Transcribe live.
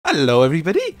Hello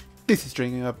everybody, this is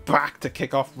Stringer back to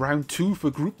kick off round 2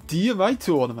 for Group D of my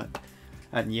tournament.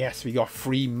 And yes, we got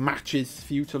 3 matches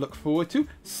for you to look forward to,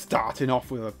 starting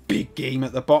off with a big game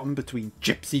at the bottom between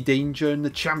Gypsy Danger and the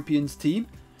Champions team.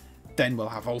 Then we'll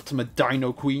have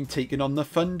UltimateDinoQueen taking on the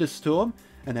Thunderstorm,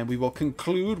 and then we will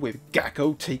conclude with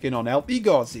Gecko taking on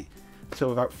LPGozzzi. So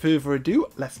without further ado,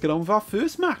 let's get on with our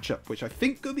first matchup, which I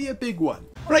think could be a big one.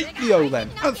 Rightio then,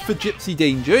 as for Gypsy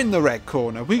Danger in the red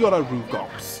corner, we got a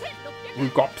Rugops.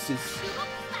 Rugops is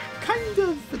kind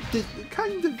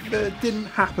of didn't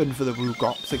happen for the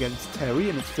Rugops against Terry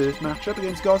in its first matchup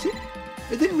against Gozzi.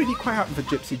 It didn't really quite happen for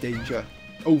Gypsy Danger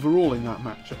overall in that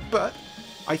matchup, but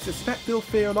I suspect they'll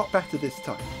fare a lot better this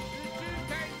time.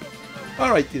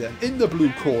 Alrighty then, in the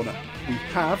blue corner, we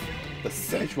have the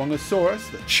Szechuanosaurus,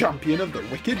 the champion of the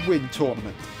Wicked Win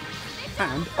tournament.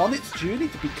 And on its journey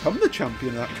to become the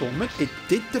champion of that tournament, it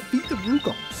did defeat the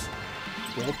Rugops.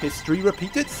 Will history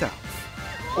repeat itself?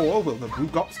 Or will the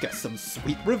Rugops get some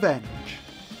sweet revenge?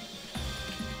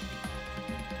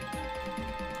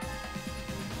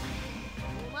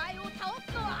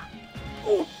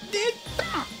 Oh, did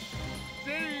that!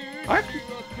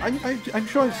 I'm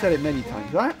sure I've said it many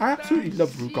times, but I absolutely love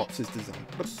Rugops' design.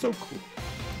 It looks so cool.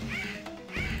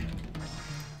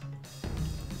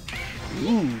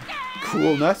 Ooh,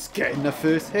 coolness, getting the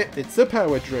first hit, it's a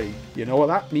power drain. You know what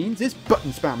that means, it's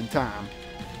button spamming time.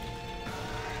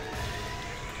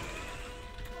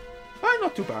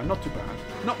 Not too bad, not too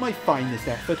bad. Not my finest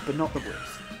effort, but not the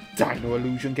worst. Dino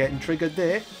Illusion getting triggered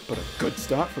there, but a good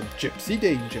start from Gypsy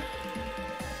Danger.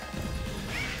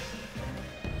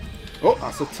 Oh,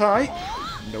 that's a tie.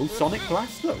 No Sonic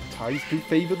Blast though. Ties do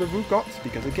favour the Rugops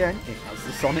because again, it has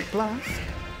the Sonic Blast.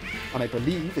 And I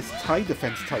believe it's tie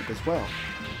defense type as well.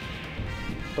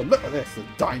 But look at this, the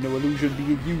Dino Illusion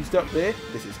being used up there.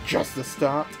 This is just the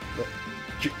start that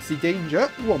Gypsy Danger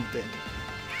wanted.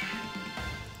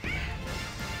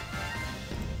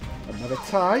 Another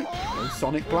tie, no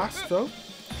Sonic Blast though.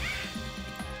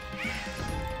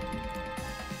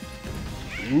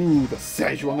 Ooh, the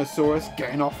Szechuanosaurus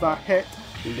getting off that hit.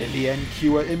 Lillian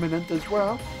Cure imminent as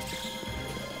well.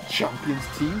 Champions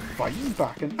team fighting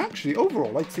back, and actually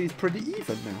overall I'd say it's pretty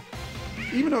even now.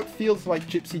 Even though it feels like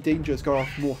Gypsy Danger's got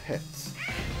off more hits.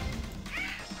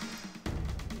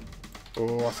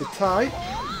 Oh, that's a tie.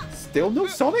 Still no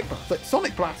Sonic Blast.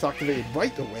 Sonic Blast activated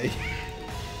right away.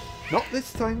 Not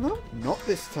this time though, not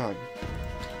this time.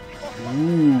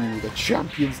 Ooh, the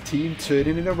Champions team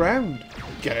turning it around.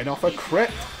 Getting off a crit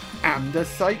and a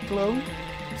Cyclone.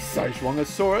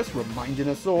 Szechuanosaurus reminding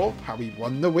us all how he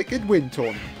won the Wicked Win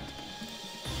tournament.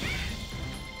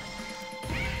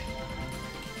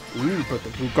 Ooh, but the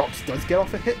Rugops does get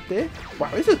off a hit there.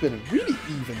 Wow, this has been a really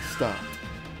even start.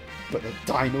 But the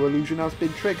Dino Illusion has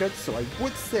been triggered, so I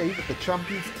would say that the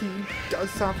Champions team does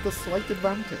have the slight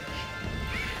advantage.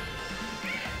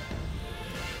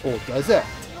 Or does it?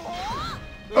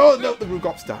 Oh no, the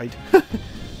Rugops died.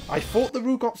 I thought the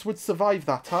Rugops would survive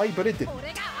that tie, but it didn't.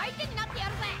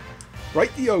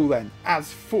 Rightio then,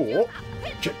 as for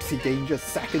Gypsy Danger's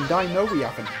second dino, we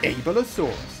have an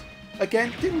Ablesaurus.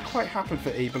 Again, didn't quite happen for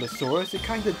Ablesaurus, it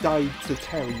kind of died to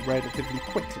Terry relatively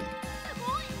quickly.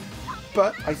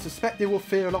 But I suspect they will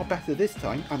fare a lot better this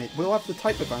time, and it will have the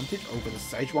type advantage over the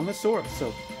Szechuanosaurus,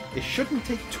 so it shouldn't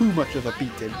take too much of a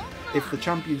beating if the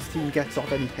Champions team gets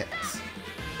off any hits.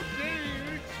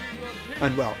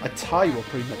 And well, a tie will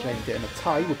pretty much end it, and a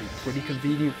tie would be pretty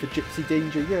convenient for Gypsy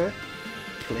Danger here.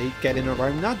 Getting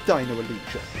around that Dino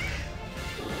Illusion.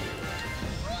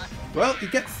 Well, he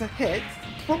gets the hit.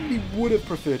 Probably would have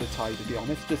preferred a tie, to be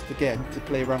honest, just again to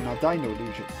play around that Dino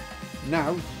Illusion.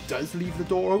 Now, does leave the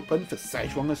door open for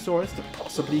Szechuanosaurus to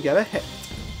possibly get a hit.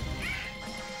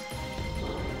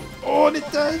 Oh, and it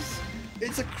does!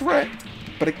 It's a crit!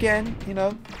 But again, you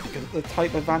know, because of the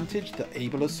type advantage, the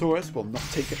Ablesaurus will not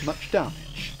take as much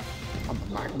damage. And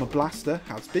the Magma Blaster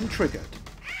has been triggered.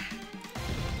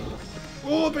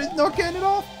 Oh, but it's not getting it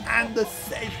off! And the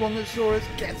Szechuanosaurus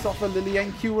gets off a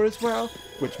Lillian Cure as well,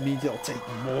 which means it'll take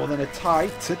more than a tie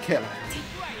to kill it.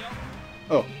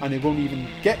 Oh, and it won't even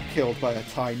get killed by a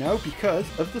tie now because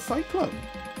of the Cyclone.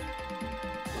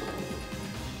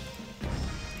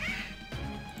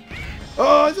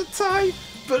 Oh, it's a tie!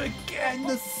 But again,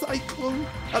 the Cyclone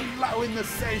allowing the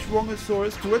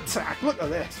Szechuanosaurus to attack. Look at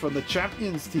this from the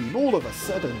Champions team all of a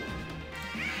sudden.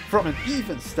 From an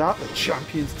even start, the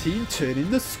Champions team turning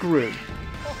the screw.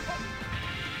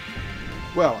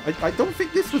 Well, I don't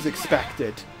think this was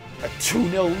expected. A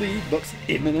 2-0 lead looks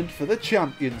imminent for the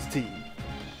Champions team.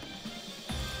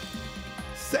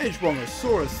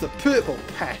 Szechuanosaurus, the purple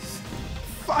pest,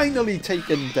 finally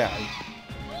taken down.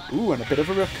 Ooh, and a bit of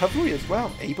a recovery as well.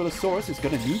 Ableosaurus is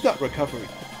going to need that recovery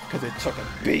because it took a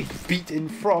big beating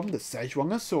from the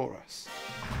Szechuanosaurus.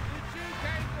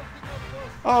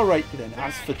 Alright then,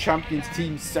 as for Champions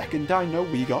Team's second dino,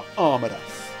 we got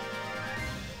Armatus.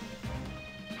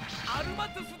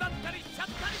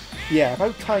 Yeah,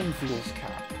 about time for those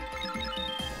Cap.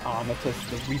 Armatus,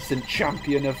 the recent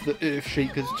champion of the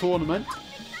Earthshakers tournament,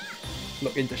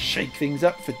 looking to shake things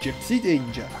up for Gypsy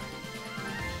Danger.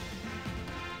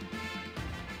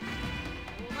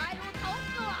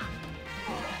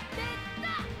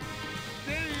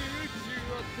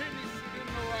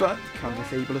 But can this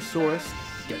Ableosaurus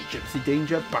get Gypsy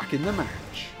Danger back in the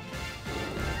match?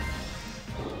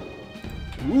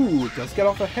 Ooh, it does get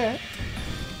off a hit.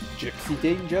 Gypsy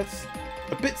Danger's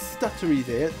a bit stuttery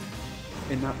there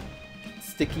in that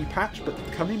sticky patch, but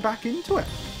coming back into it.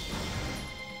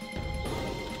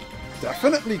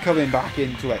 Definitely coming back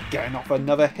into it, getting off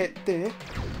another hit there.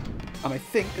 And I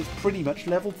think has pretty much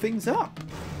leveled things up.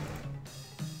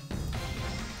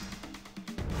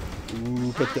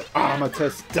 Ooh, but the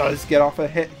Armatus does get off a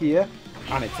hit here,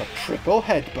 and it's a triple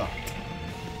headbutt.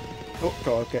 Oh,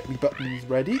 gotta get me buttons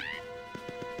ready.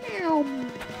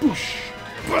 Boosh!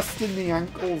 Busting the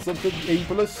ankles of the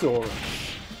Ableosaurus.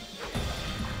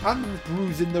 And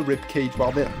bruising the ribcage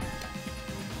while they're...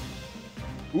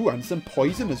 Ooh, and some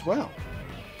poison as well.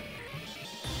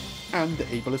 And the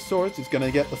Ableosaurus is going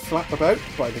to get the slap about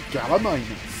by the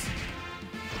Gallimimus.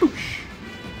 Boosh!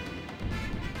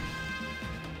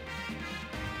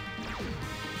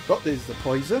 Oh, there's the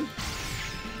poison.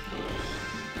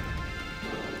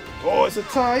 Oh, it's a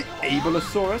tie.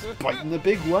 Ableosaurus biting the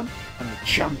big one. And the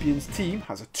Champions team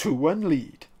has a 2-1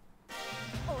 lead.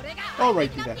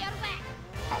 Alrighty then.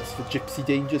 As for Gypsy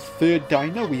Danger's third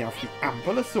dino, we have the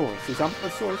Ampulosaurus. As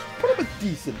Ampulosaurus put up a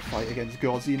decent fight against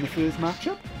Gozzi in the first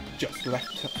matchup. Just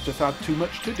had too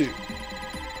much to do.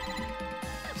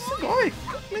 Sugoi,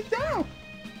 cut me down.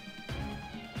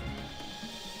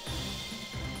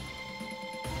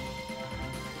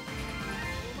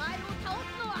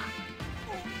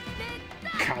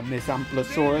 Can this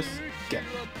Ampulosaurus get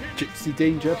Gypsy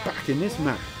Danger back in this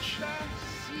match?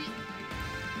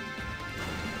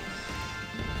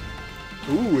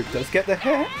 Ooh, it does get the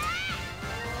hit.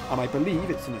 And I believe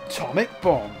it's an atomic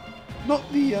bomb. Not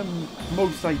the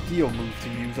most ideal move to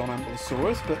use on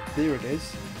Ampulosaurus, but there it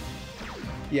is.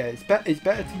 Yeah, it's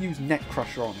better to use Neck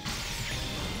Crusher on it.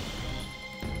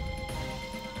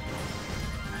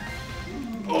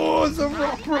 Oh, it's a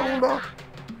rock roller!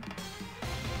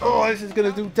 Oh, this is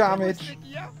going to do damage.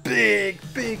 Big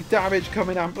damage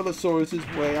coming Ampulosaurus'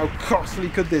 way. How costly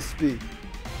could this be?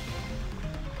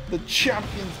 The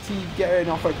Champions team getting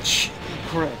off a cheeky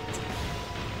crit.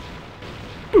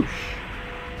 Boosh.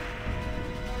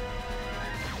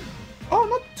 Oh,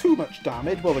 not too much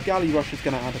damage. Well, the Galley Rush is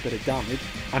going to add a bit of damage.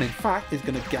 And in fact, is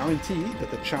going to guarantee that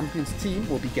the Champions team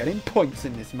will be getting points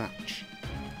in this match.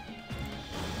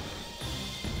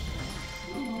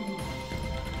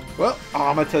 Well,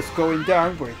 Armatus going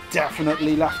down, where it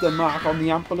definitely left a mark on the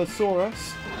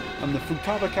Ampulosaurus. And the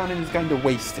Futaba Cannon is kind of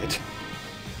wasted.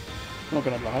 Not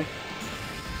gonna lie.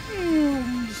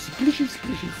 Splishy,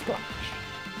 splishy, splash.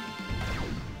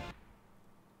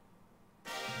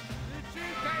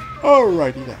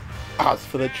 Alrighty then. As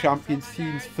for the Champions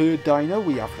team's third dino,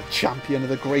 we have the champion of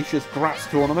the Gracious Grass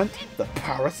tournament, the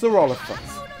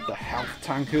Parasaurolophus, the health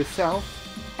tank herself.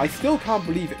 I still can't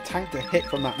believe it tanked a hit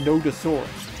from that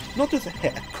Nodosaurus. Not just a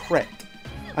hit, a crit.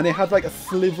 And it had like a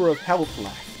sliver of health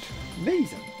left.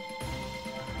 Amazing.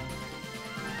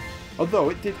 Although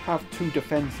it did have 2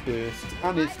 defense bursts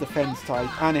and its defense type,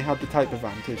 and it had the type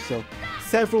advantage, so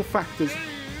several factors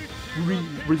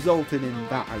resulted in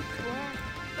that outcome.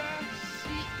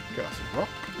 Got some rock.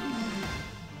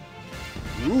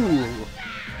 Ooh.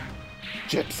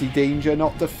 Gypsy Danger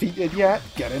not defeated yet,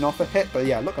 getting off a hit, but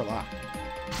yeah, look at that.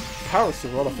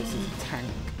 Parasaurolophus is a tank.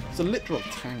 It's a literal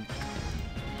tank.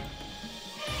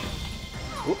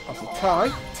 Oh, that's a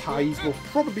tie. Ties will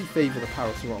probably favour the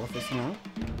Parasaurolophus now,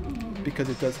 because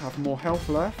it does have more health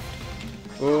left.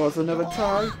 Oh, there's another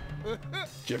tie.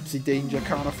 Gypsy Danger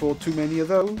can't afford too many of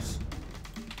those.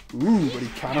 Ooh, but he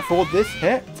can afford this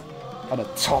hit. An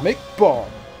atomic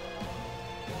bomb.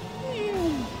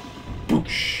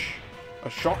 Boosh. A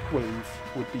shockwave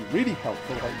would be really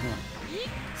helpful right now.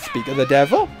 Speak of the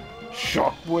devil.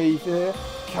 Shockwave there.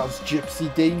 Has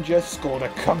Gypsy Danger scored a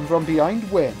come from behind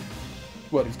win?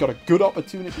 Well, he's got a good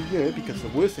opportunity here because the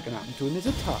worst that can happen to him is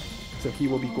a tie. So he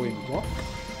will be going rock.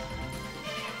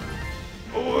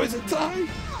 Oh, it's a tie!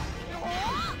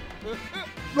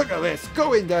 Look at this,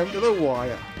 going down to the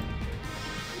wire.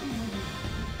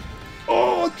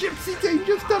 Oh, Gypsy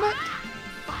Danger's done it!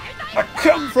 A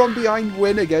come from behind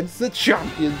win against the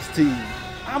champions team.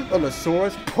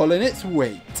 Ankylosaurus pulling its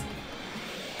weight.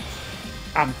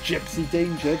 And Gypsy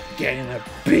Danger getting a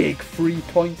big 3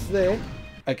 points there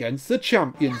against the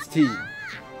champions team.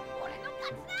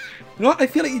 You know what? I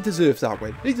feel like he deserves that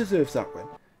win. He deserves that win.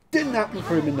 Didn't happen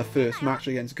for him in the first match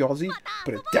against Gozzi,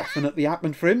 but it definitely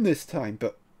happened for him this time.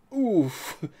 But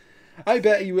oof, I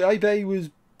bet he was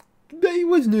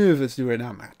nervous during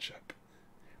that matchup.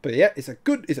 But yeah, it's a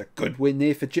good win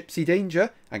there for Gypsy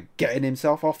Danger and getting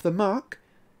himself off the mark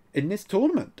in this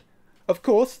tournament. Of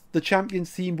course, the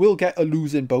champions team will get a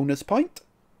losing bonus point,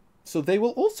 so they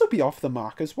will also be off the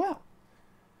mark as well.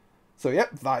 So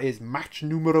yep, that is match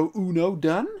numero uno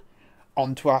done.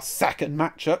 On to our second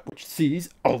matchup, which sees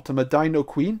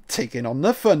UltimateDinoQueen taking on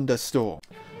the Thunderstorm.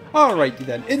 Alrighty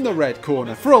then, in the red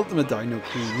corner for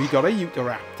UltimateDinoQueen, we got a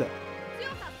Utahraptor.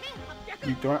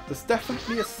 Utahraptor's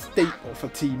definitely a staple for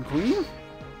Team Queen.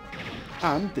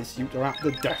 And this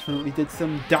Utahraptor definitely did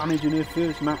some damage in her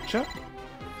first matchup.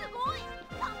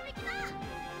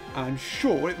 I'm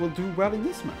sure it will do well in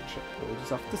this matchup. We'll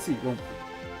just have to see, won't we?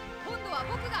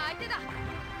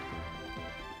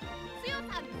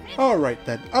 Alright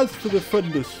then, as for the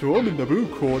Thunderstorm in the blue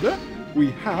corner,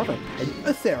 we have a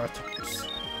Pentaceratops.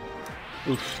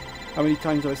 Oof, how many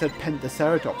times have I said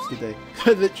Pentaceratops today?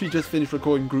 I literally just finished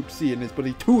recording Group C and there's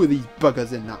bloody 2 of these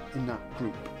buggers in that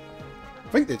group. I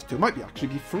think there's 2, might be actually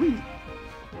be 3.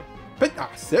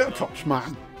 Pentaceratops,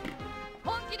 man!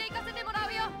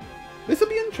 This will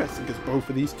be interesting because both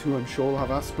of these 2 I'm sure will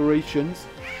have aspirations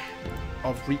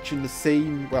of reaching the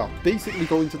same, well, basically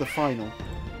going to the final.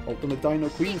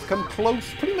 UltimateDinoQueen has come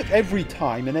close pretty much every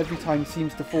time, and every time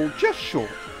seems to fall just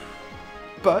short.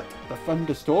 But the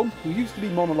Thunderstorm, who used to be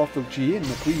Monolotto G in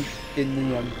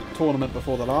the tournament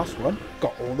before the last one,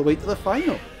 got all the way to the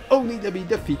final, only to be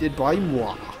defeated by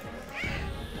moi.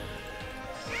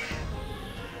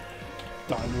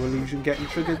 Dino Illusion getting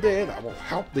triggered there, that will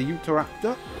help the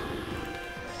Utahraptor.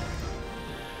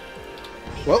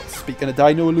 Well, speaking of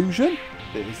Dino Illusion,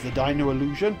 there's the Dino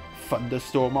Illusion.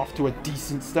 Thunderstorm off to a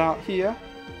decent start here.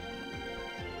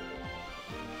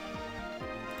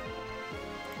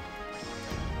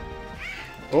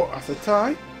 Oh, that's a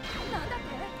tie.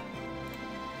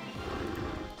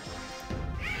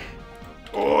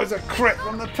 Oh, it's a crit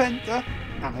from the Penta.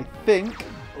 And I think...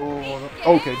 Oh,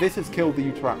 okay, this has killed the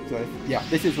Utahraptor. Yeah,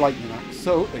 this is Lightning Axe.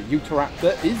 So, the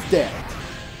Utahraptor is dead.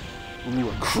 Ooh,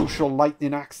 a crucial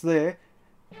Lightning Axe there.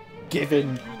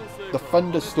 Giving the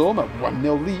Thunderstorm a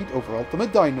 1-0 lead over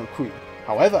UltimateDinoQueen.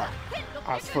 However,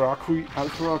 as for our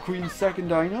Queen's second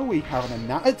dino, we have an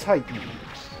Anatta Titan.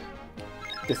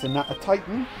 This Anatta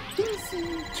Titan didn't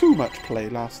see too much play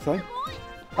last time.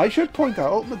 I should point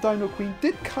out, UltimateDinoQueen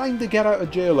did kind of get out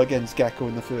of jail against Gecko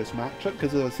in the first matchup,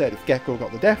 because as I said, if Gecko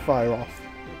got the Deathfire off,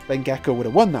 then Gecko would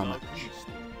have won that match.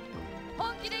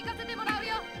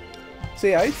 So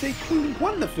yeah, I'd say Queen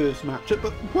won the first matchup,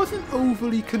 but wasn't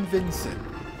overly convincing.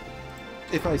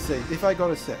 If I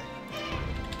gotta say.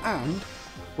 And,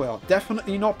 well,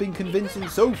 definitely not been convincing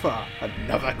so far.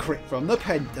 Another crit from the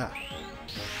Penta.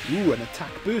 Ooh, an attack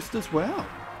burst as well.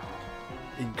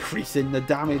 Increasing the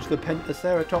damage the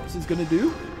Pentaceratops is going to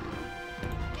do.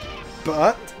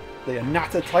 But the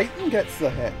Anatta Titan gets the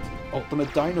hit.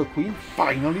 UltimateDinoQueen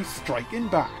finally striking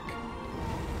back.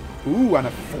 Ooh, and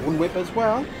a Thorn Whip as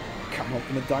well. Can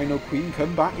UltimateDinoQueen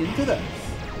come back into this?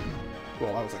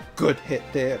 Well, that was a good hit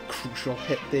there, a crucial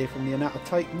hit there from the Anatta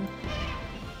Titan.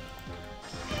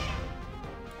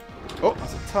 Oh,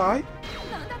 that's a tie.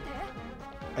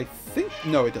 I think...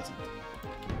 no, it doesn't.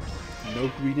 No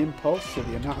green impulse, so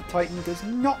the Anatta Titan does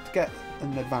not get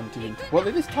an advantage. Well,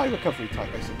 it is tie recovery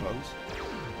type, I suppose.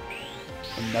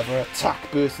 Another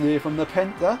attack burst there from the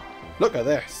Penta. Look at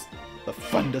this. The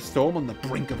Thunderstorm on the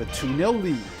brink of a 2-0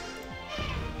 lead.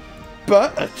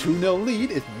 But a 2-0 lead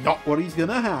is not what he's going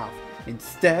to have.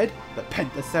 Instead, the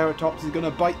Pentaceratops is going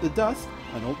to bite the dust,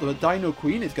 and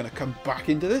UltimateDinoQueen is going to come back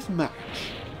into this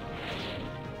match.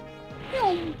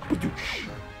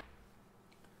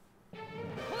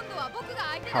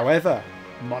 However,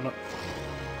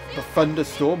 the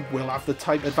Thunderstorm will have the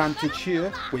type advantage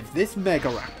here with this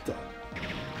Megaraptor.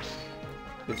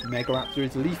 This Megaraptor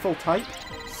is lethal type,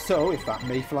 so if that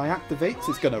Mayfly activates,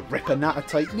 it's going to rip a Anatta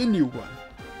Titan a new one.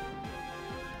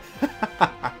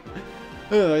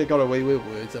 I got away with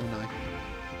words, haven't I?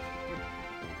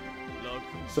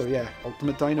 So yeah,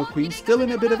 UltimateDinoQueen still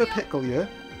in a bit of a pickle here,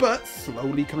 but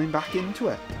slowly coming back into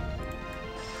it.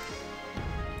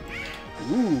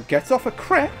 Ooh, gets off a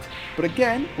crit, but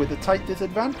again, with a type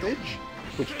disadvantage,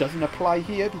 which doesn't apply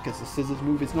here because the scissors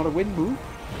move is not a wind move.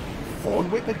 Fawn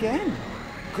Whip again.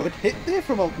 Good hit there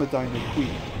from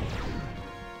UltimateDinoQueen.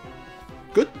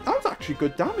 Good, that was actually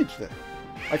good damage there.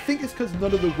 I think it's because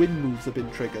none of the wind moves have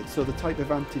been triggered, so the type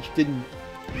advantage didn't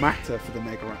matter for the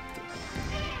Mega Raptor.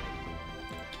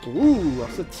 Ooh,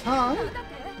 that's a tie.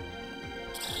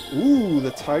 Ooh,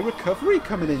 the tie recovery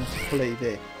coming into play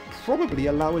there. Probably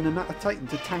allowing an Atta Titan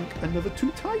to tank another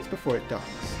 2 ties before it dies.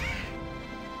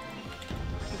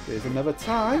 There's another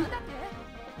tie.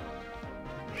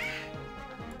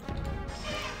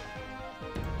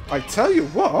 I tell you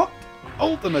what,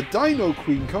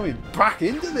 UltimateDinoQueen coming back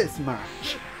into this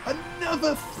match.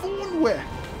 Another Fawn Whip.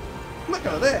 Look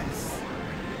at this.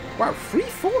 Wow, 3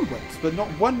 Fawn Whips, but not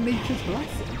 1 Nature's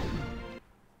Blessing.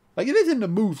 Like, it is in the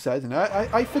moveset, isn't it?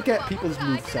 I forget people's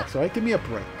movesets, alright? Give me a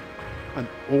break. And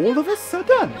all of a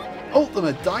sudden,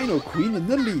 UltimateDinoQueen in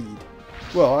the lead.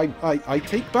 Well, I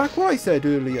take back what I said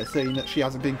earlier, saying that she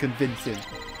hasn't been convincing.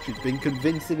 She's been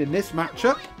convincing in this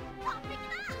matchup.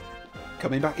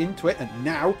 Coming back into it, and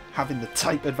now having the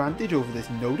type advantage over this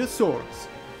Nodosaurus.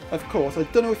 Of course, I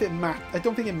don't know if I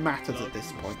don't think it matters at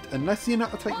this point, unless the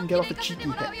Atta Titan get off a cheeky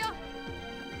hit.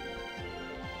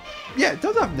 Yeah, it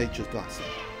does have Nature's Blessing.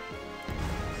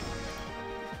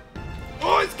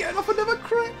 Oh, it's getting off another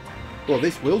crit! Well,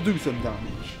 this will do some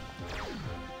damage.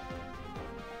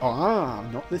 Ah,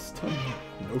 not this time.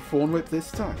 No Fawn Whip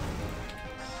this time.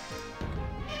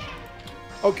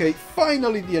 Okay,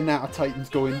 finally the Atta Titan's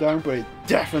going down, but it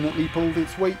definitely pulled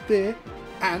its weight there.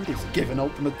 And it's given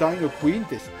UltimateDinoQueen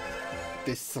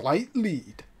this slight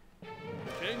lead.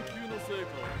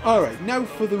 Alright, now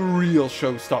for the real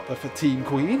showstopper for Team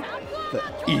Queen. The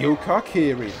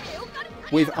Eocarcharia.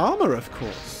 With armour, of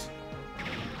course.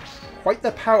 Quite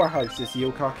the powerhouse, this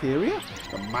Eocarcharia.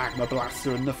 The Magma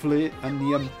Blaster and the Flare and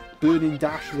the Burning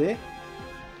Dash there.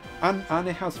 And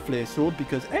it has Flare Sword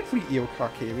because every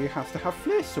Eocarcharia has to have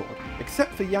Flare Sword,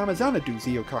 except for Yamazanadu's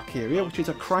Eocarcharia, which is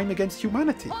a crime against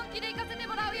humanity.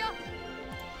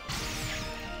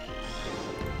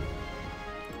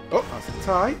 Oh, that's a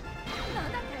tie.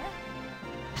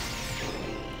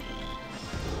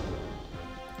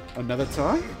 Another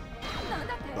tie.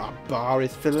 That bar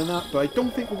is filling up, but I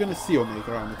don't think we're going to see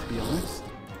Omega Armor, to be honest.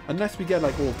 Unless we get,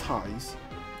 like, all ties.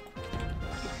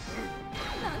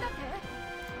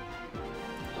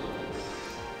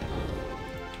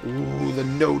 Ooh, the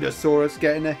Nodosaurus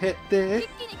getting a hit there.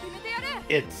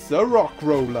 It's a Rock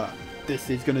Roller. This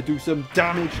is going to do some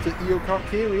damage to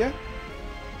Eocarcharia.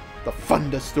 The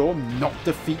Thunderstorm not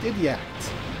defeated yet.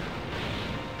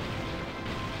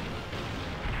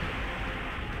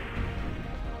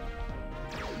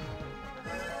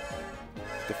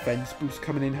 Defense boost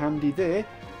coming in handy there.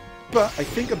 But I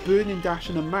think a Burning Dash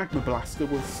and a Magma Blaster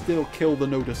will still kill the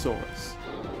Nodosaurus.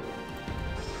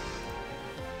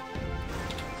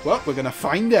 Well, we're going to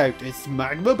find out. It's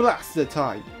Magma Blaster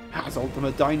time. Has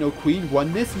UltimateDinoQueen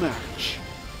won this match?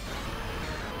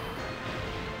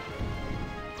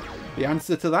 The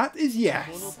answer to that is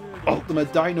yes.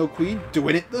 UltimateDinoQueen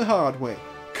doing it the hard way.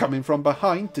 Coming from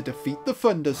behind to defeat the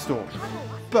Thunderstorm.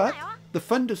 But the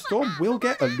Thunderstorm will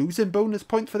get a losing bonus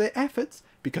point for their efforts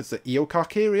because the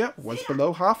Eocarcharia was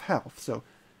below half health. So,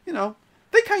 you know,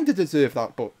 they kind of deserve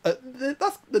that, but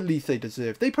that's the least they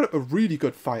deserve. They put up a really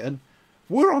good fight and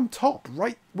were on top,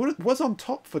 right? Was on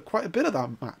top for quite a bit of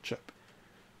that matchup.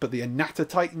 But the Atta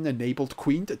Titan enabled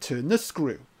Queen to turn the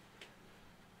screw.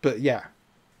 But yeah,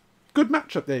 good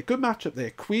matchup there, good matchup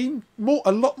there. Queen,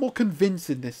 a lot more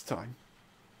convincing this time.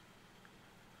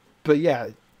 But yeah,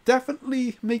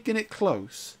 definitely making it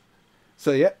close.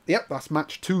 So yep, that's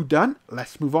match 2 done.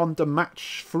 Let's move on to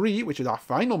match 3, which is our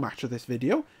final match of this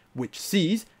video, which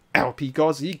sees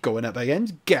LPGozzzi going up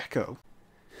against Gecko.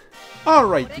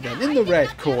 Alrighty then, in the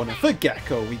red corner for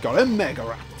Gecko, we got a Mega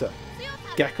Raptor.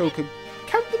 Gecko could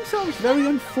count themselves very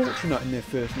unfortunate in their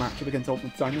first matchup against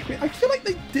UltimateDinoQueen. I feel like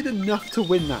they did enough to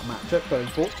win that matchup, but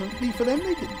unfortunately for them,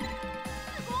 they didn't.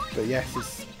 But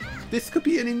yes, this could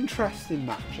be an interesting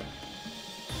matchup,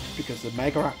 because the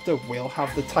Mega Raptor will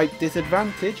have the type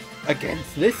disadvantage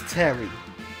against this Terry.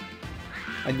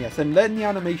 And yes, and letting the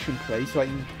animation play so I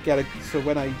can get so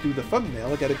when I do the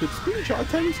thumbnail I get a good screenshot of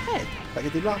Terry's head, like I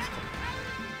did last time.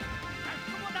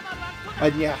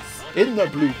 And yes, in the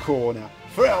blue corner,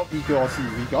 for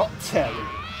LPGozzzi we got Terry.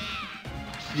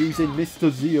 Using Mr.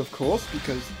 Z, of course,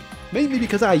 mainly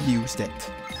because I used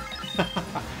it.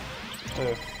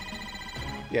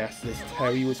 Yes, this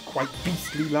Terry was quite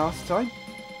beastly last time.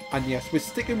 And yes, we're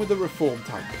sticking with the Reform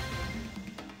type.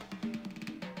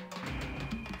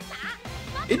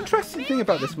 Interesting thing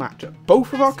about this matchup,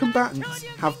 both of our combatants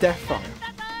have Deathfire.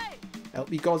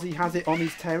 LPGozzzi has it on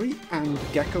his Terry, and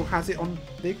Gecko has it on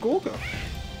their Gorgo.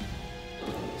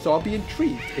 So I'll be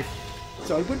intrigued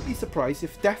so I wouldn't be surprised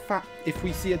if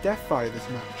we see a Deathfire this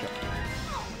matchup.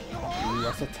 Ooh,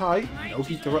 that's a tie. No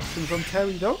heat eruption from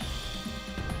Terry though.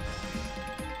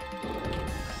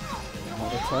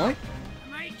 Another tie.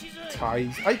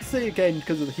 Ties. I'd say again,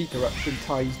 because of the heat eruption,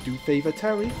 ties do favour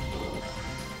Terry.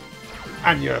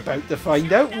 And you're about to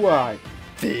find out why.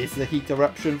 There's the heat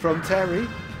eruption from Terry.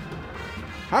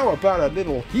 How about a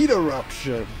little heat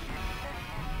eruption?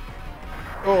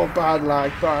 Oh, bad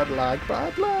lag, bad lag,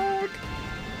 bad lag.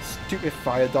 Stupid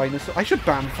fire dinosaur. I should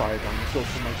ban fire dinosaurs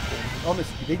from my phone.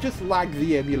 Honestly, they just lag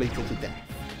the emulator to death.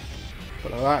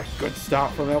 But alright, good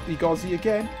start from LPGozzzi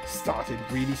again. Started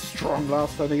really strong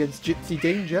last time against Gypsy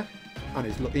Danger. And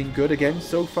is looking good again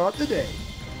so far today.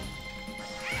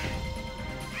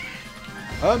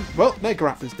 Well,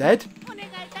 Megaraptor's dead.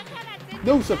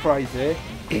 No surprise there.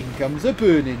 In comes a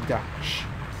burning dash.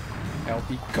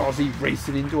 LPGozzzi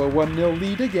racing into a 1-0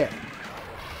 lead again.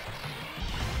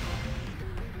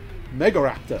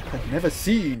 Megaraptor had never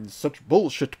seen such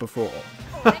bullshit before.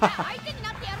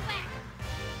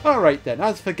 Alright then,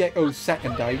 as for Gecko's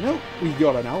second dino, we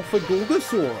got an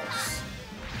LPGozzzi.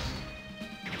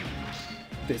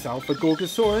 This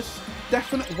LPGozzzi,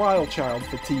 definite wild child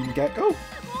for Team Gecko.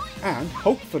 And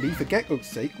hopefully, for Gecko's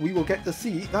sake, we will get to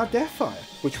see that Deathfire,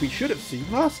 which we should have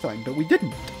seen last time, but we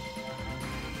didn't.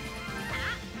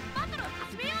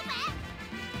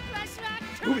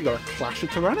 Ooh, we got a clash of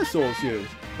Tyrannosaurs here,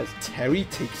 as Terry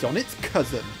takes on its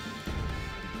cousin.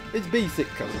 Its basic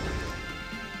cousin.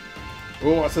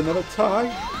 Oh, that's another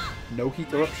tie. No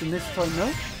heat eruption this time,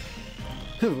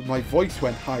 though. My voice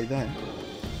went high then.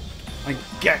 And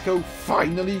Gecko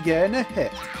finally getting a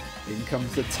hit. In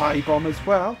comes the tie bomb as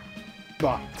well.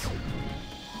 But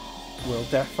will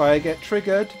Deathfire get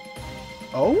triggered?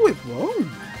 Oh, it won't.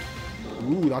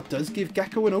 Ooh, that does give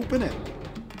Gecko an opening.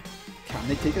 Can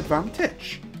they take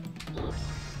advantage?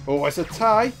 Oh, it's a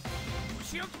tie.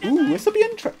 Ooh, this will be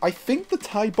interesting. I think the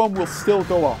tie bomb will still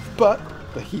go off, but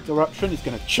the heat eruption is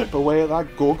going to chip away at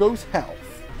that Gorgo's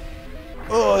health.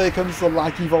 Oh, there comes the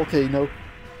laggy volcano.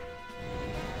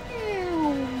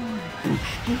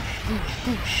 Boosh, boosh, boosh,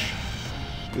 boosh.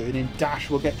 Burning dash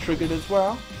will get triggered as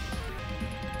well.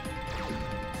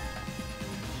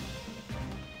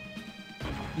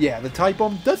 Yeah, the tie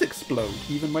bomb does explode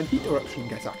even when heat eruption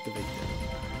gets activated.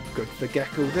 Good for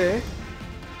Gecko there.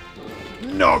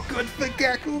 Not good for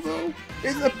Gecko though.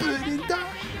 It's a burning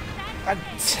dash. And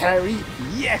Terry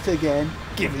yet again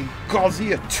giving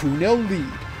Gozzi a 2-0 lead.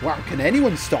 Wow, can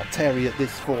anyone stop Terry at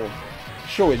this form?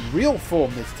 Showing real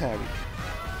form this Terry.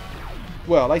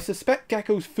 Well, I suspect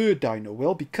Gecko's third dino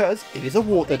will because it is a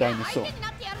water dinosaur.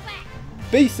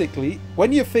 Basically,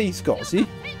 when you face Gozzi,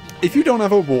 if you don't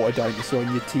have a water dinosaur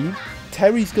in your team,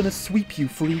 Terry's going to sweep you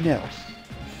 3-0.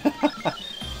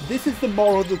 This is the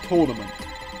moral of the tournament.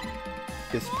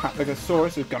 This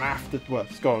Patagosaurus is going to have to, well,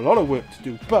 it's got a lot of work to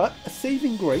do, but a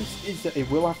saving grace is that it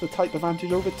will have the type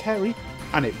advantage over Terry,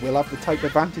 and it will have the type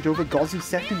advantage over Gozzi's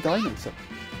second dinosaur.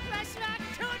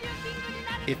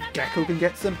 If Gecko can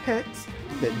get some hits,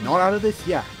 they're not out of this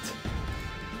yet.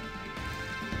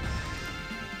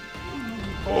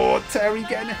 Oh, Terry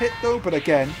getting a hit though, but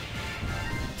again,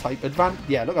 type advantage.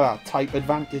 Yeah, look at that type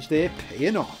advantage there,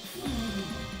 paying off.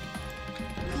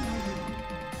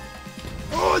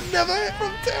 Oh, another hit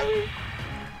from Terry.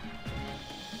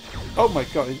 Oh my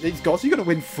god, is Gozzi going to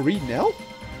win 3-0?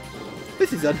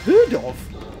 This is unheard of.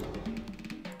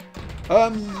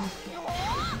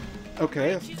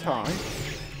 Okay, that's a tie.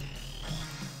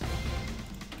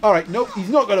 Alright, nope, he's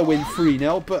not going to win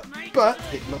 3-0, but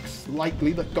it looks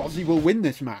likely that Gozzi will win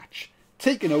this match,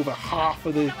 taking over half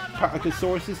of the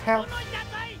Patagosaurus' health,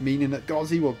 meaning that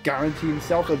Gozzi will guarantee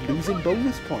himself a losing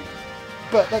bonus point.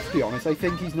 But let's be honest, I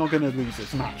think he's not going to lose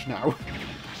this match now.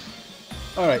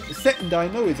 Alright, the second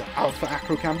dino is Alpha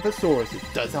Acrocanthosaurus. It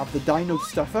does have the Dino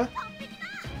Stuffer.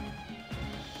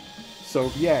 So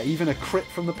yeah, even a crit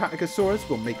from the Patagosaurus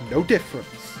will make no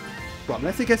difference. Well,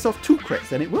 unless it gets off 2 crits,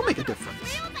 then it will make a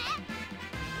difference.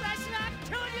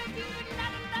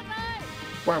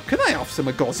 Wow, can I have some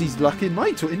of Gozzi's luck in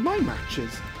my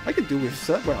matches? I could do with,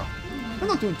 well, I'm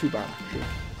not doing too bad actually.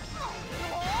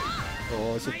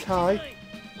 Oh, it's a tie.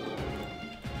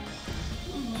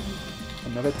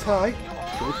 Another tie.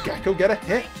 Will Gecko get a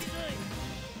hit?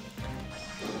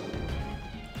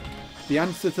 The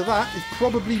answer to that is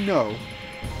probably no.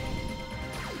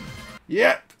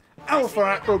 Yep, Alpha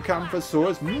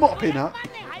Acrocanthosaurus mopping up.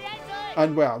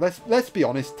 And well, let's be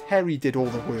honest, Terry did all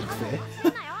the work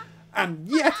there. And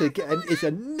yet again, it's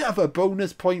another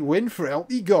bonus point win for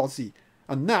LPGozzzi.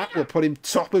 And that will put him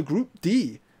top of Group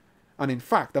D. And in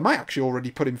fact, I might actually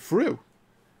already put him through.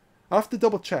 I'll have to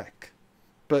double check.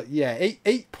 But yeah,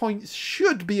 8 points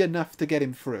should be enough to get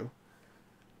him through.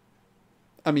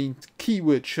 I mean,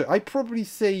 keyword should. I'd probably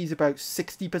say he's about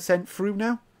 60% through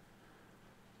now.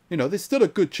 You know, there's still a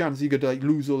good chance he could like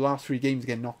lose all the last 3 games and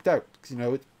get knocked out. Because, you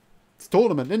know, it's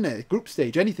tournament, isn't it? Group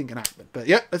stage, anything can happen. But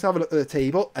yeah, let's have a look at the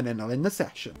table and then I'll end the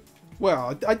session.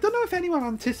 Well, I don't know if anyone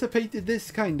anticipated this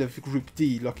kind of Group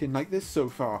D looking like this so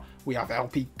far. We have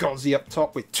LPGozzzi up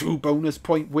top with 2 bonus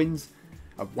point wins,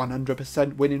 a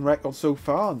 100% winning record so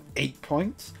far on 8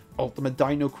 points.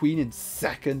 UltimateDinoQueen in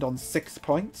second on 6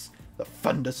 points. The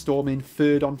Thunderstorm in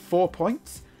third on 4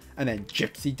 points. And then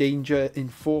Gypsy Danger in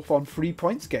fourth on 3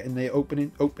 points, getting their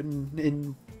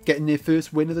getting their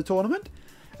first win of the tournament.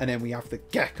 And then we have the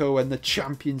Gecko and the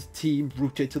Champions team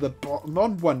rooted to the bottom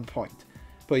on 1 point.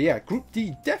 But yeah, Group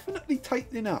D definitely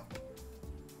tightening up.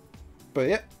 But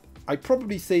yeah, I'd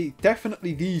probably say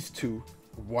definitely these two.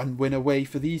 1 win away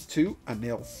for these two, and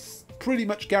they'll pretty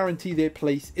much guarantee their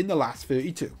place in the last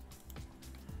 32.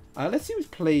 Let's see who's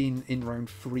playing in round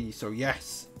 3. So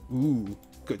yes, ooh,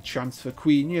 good chance for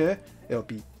Queen here. It'll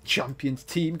be Champions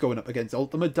team going up against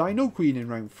UltimateDinoQueen in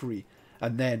round 3.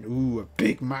 And then, ooh, a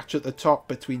big match at the top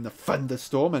between the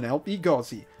Thunderstorm and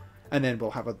LPGozzzi. And then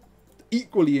we'll have a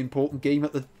equally important game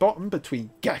at the bottom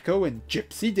between Gecko and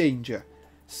Gypsy Danger.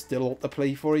 Still all to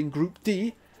play for in Group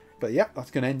D. But yeah, that's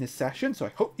going to end this session, so I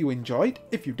hope you enjoyed.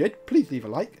 If you did, please leave a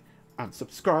like and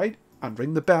subscribe and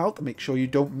ring the bell to make sure you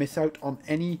don't miss out on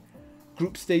any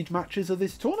group stage matches of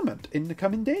this tournament in the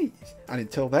coming days. And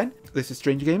until then, this is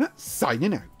Stranger Gamer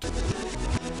signing out.